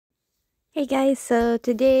Hey guys, so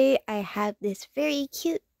today I have this very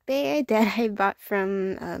cute bear that I bought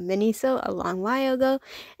from Miniso a long while ago,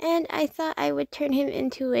 and I thought I would turn him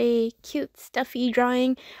into a cute stuffy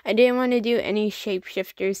drawing. I didn't want to do any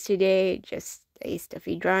shapeshifters today, just a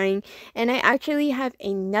stuffy drawing. And I actually have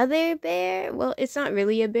another bear. Well, it's not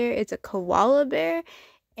really a bear, it's a koala bear,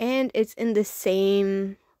 and it's in the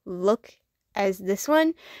same look as this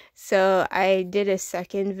one. So I did a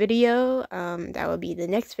second video, that will be the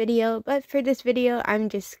next video, but for this video I'm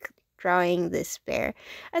just drawing this bear.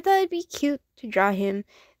 I thought it'd be cute to draw him.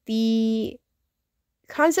 The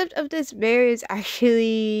concept of this bear is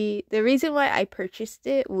actually the reason why I purchased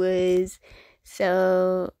it was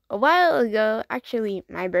so a while ago. Actually,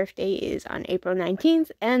 my birthday is on April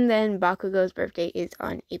 19th, and then Bakugou's birthday is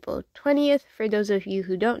on April 20th. For those of you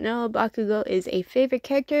who don't know, Bakugou is a favorite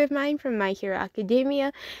character of mine from My Hero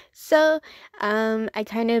Academia. So, I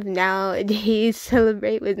kind of nowadays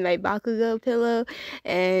celebrate with my Bakugou pillow,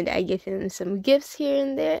 and I give him some gifts here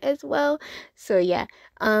and there as well. So yeah,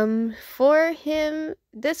 for him,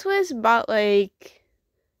 this was bought like,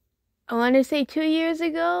 I want to say 2 years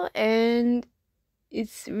ago, and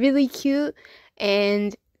it's really cute.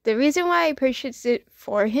 And the reason why I purchased it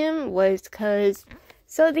for him was because,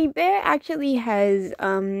 so the bear actually has,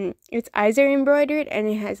 its eyes are embroidered and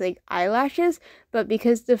it has like eyelashes, but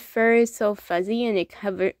because the fur is so fuzzy and it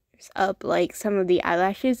covers up like some of the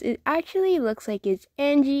eyelashes, it actually looks like it's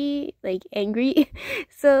angry.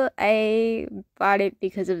 So I bought it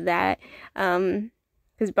because of that.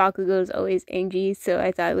 Because Bakugou is always angry, so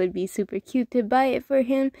I thought it would be super cute to buy it for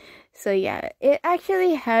him. So yeah, it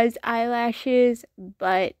actually has eyelashes,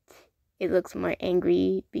 but it looks more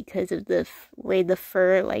angry because of the way the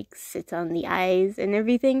fur like sits on the eyes and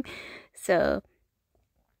everything. So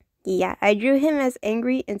yeah, I drew him as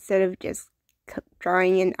angry instead of just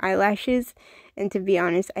drawing in eyelashes. And to be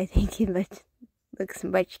honest, I think he looks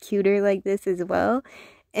much cuter like this as well.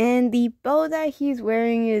 And the bow that he's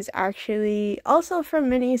wearing is actually also from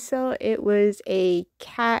Miniso. It was a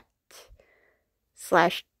cat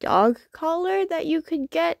slash dog collar that you could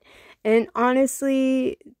get. And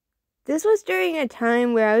honestly, this was during a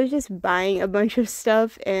time where I was just buying a bunch of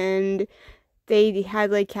stuff and they had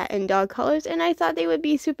like cat and dog collars, and I thought they would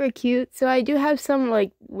be super cute. So I do have some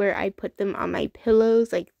like where I put them on my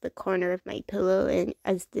pillows, like the corner of my pillow, and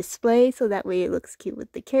as display, so that way it looks cute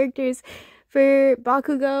with the characters. For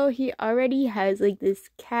Bakugou, he already has like this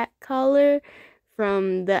cat collar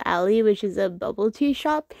from the alley, which is a bubble tea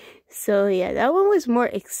shop. So yeah, that one was more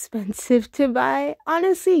expensive to buy.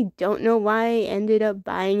 Honestly, don't know why I ended up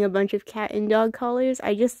buying a bunch of cat and dog collars.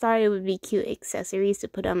 I just thought it would be cute accessories to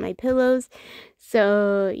put on my pillows.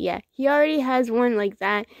 So yeah, he already has one like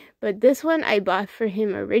that, but this one I bought for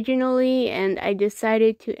him originally, and I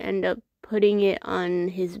decided to end up putting it on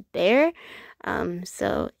his bear.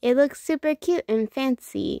 So it looks super cute and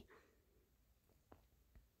fancy.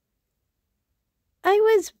 I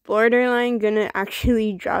was borderline gonna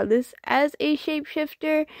actually draw this as a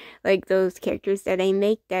shapeshifter, like those characters that I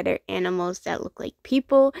make that are animals that look like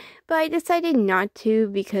people, but I decided not to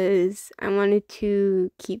because I wanted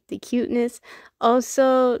to keep the cuteness.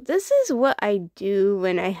 Also, this is what I do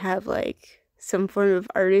when I have like some form of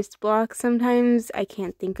artist block. Sometimes I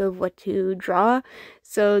can't think of what to draw,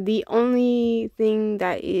 so the only thing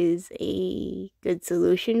that is a good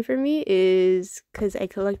solution for me is, because I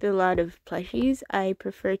collect a lot of plushies, I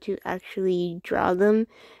prefer to actually draw them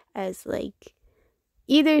as like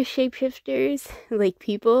either shapeshifters like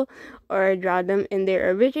people, or draw them in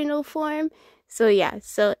their original form. So yeah,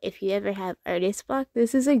 so if you ever have artist block,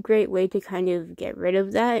 this is a great way to kind of get rid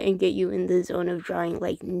of that and get you in the zone of drawing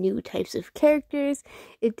like new types of characters.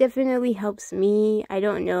 It definitely helps me. I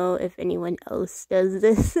don't know if anyone else does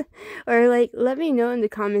this or like let me know in the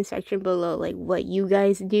comment section below like what you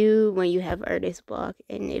guys do when you have artist block,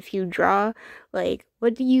 and if you draw, like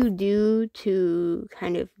what do you do to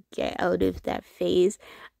kind of get out of that phase.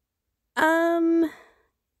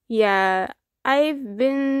 Yeah, I've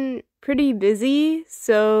been pretty busy,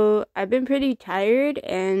 so I've been pretty tired,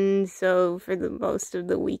 and so for the most of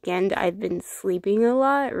the weekend I've been sleeping a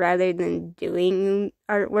lot rather than doing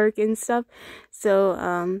artwork and stuff.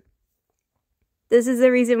 So this is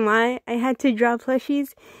the reason why I had to draw plushies,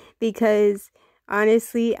 because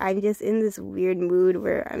honestly I'm just in this weird mood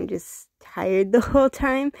where I'm just tired the whole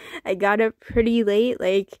time. I got up pretty late.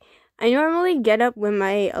 Like, I normally get up when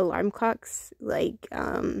my alarm clocks like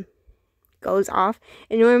goes off,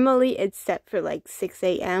 and normally it's set for like 6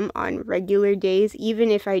 a.m. on regular days. Even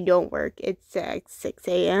if I don't work, it's at 6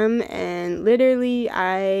 a.m. and literally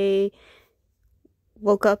I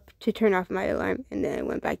woke up to turn off my alarm and then I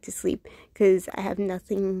went back to sleep because I have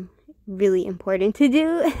nothing really important to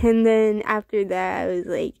do. And then after that, I was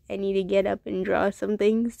like, I need to get up and draw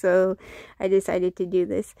something, so I decided to do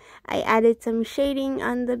this. I added some shading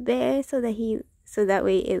on the bear so that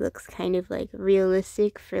way it looks kind of like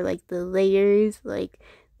realistic for like the layers, like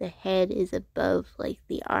the head is above like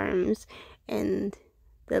the arms and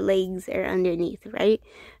the legs are underneath, right?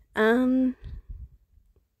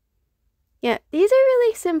 Yeah, these are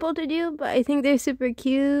really simple to do, but I think they're super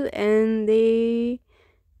cute and they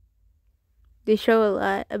show a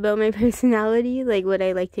lot about my personality, like what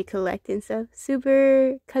I like to collect and stuff.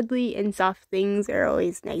 Super cuddly and soft things are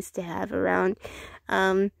always nice to have around.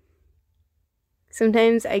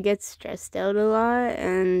 Sometimes I get stressed out a lot,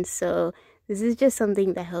 and so this is just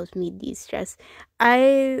something that helps me de-stress.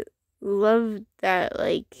 I love that,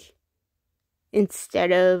 like,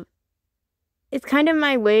 instead of, it's kind of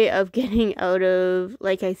my way of getting out of,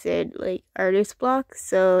 like I said, like artist block.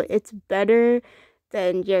 So it's better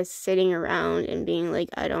than just sitting around and being like,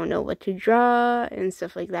 I don't know what to draw and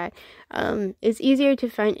stuff like that. It's easier to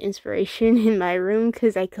find inspiration in my room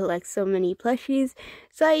because I collect so many plushies.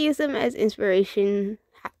 So I use them as inspiration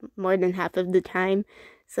more than half of the time.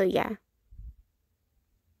 So yeah.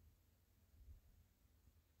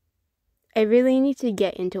 I really need to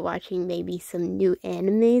get into watching maybe some new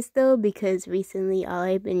animes though, because recently all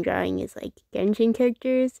I've been drawing is like Genshin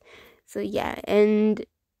characters. So yeah, and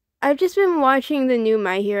I've just been watching the new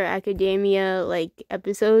My Hero Academia like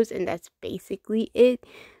episodes, and that's basically it.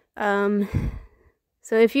 So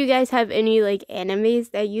if you guys have any like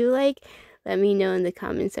animes that you like, let me know in the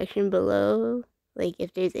comment section below. Like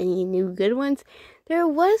if there's any new good ones. There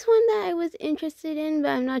was one that I was interested in, but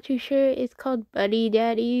I'm not too sure. It's called Buddy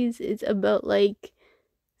Daddies. It's about like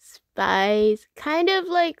spies, kind of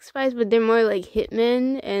like spies, but they're more like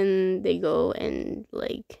hitmen, and they go and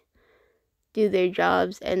like do their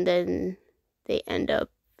jobs, and then they end up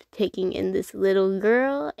taking in this little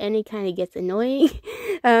girl, and it kind of gets annoying.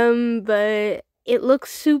 But it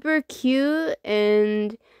looks super cute,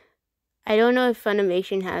 and I don't know if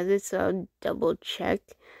Funimation has it, so I'll double check.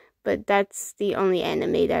 But that's the only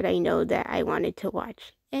anime that I know that I wanted to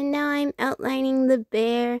watch. And now I'm outlining the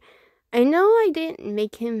bear. I know I didn't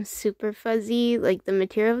make him super fuzzy. Like, the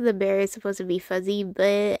material of the bear is supposed to be fuzzy,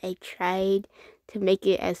 but I tried to make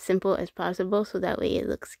it as simple as possible so that way it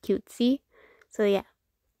looks cutesy. So yeah.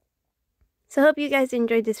 So I hope you guys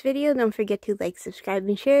enjoyed this video. Don't forget to like, subscribe,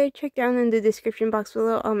 and share. Check down in the description box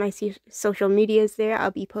below all my social medias there.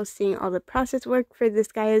 I'll be posting all the process work for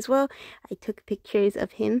this guy as well. I took pictures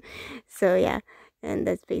of him. So yeah, and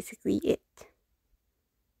that's basically it.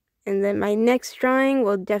 And then my next drawing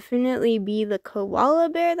will definitely be the koala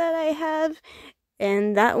bear that I have.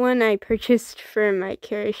 And that one I purchased for my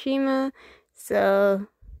Kirishima. So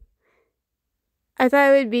I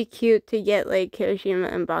thought it would be cute to get like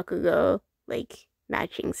Kirishima and Bakugou like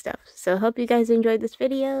matching stuff. So hope you guys enjoyed this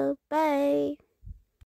video. Bye!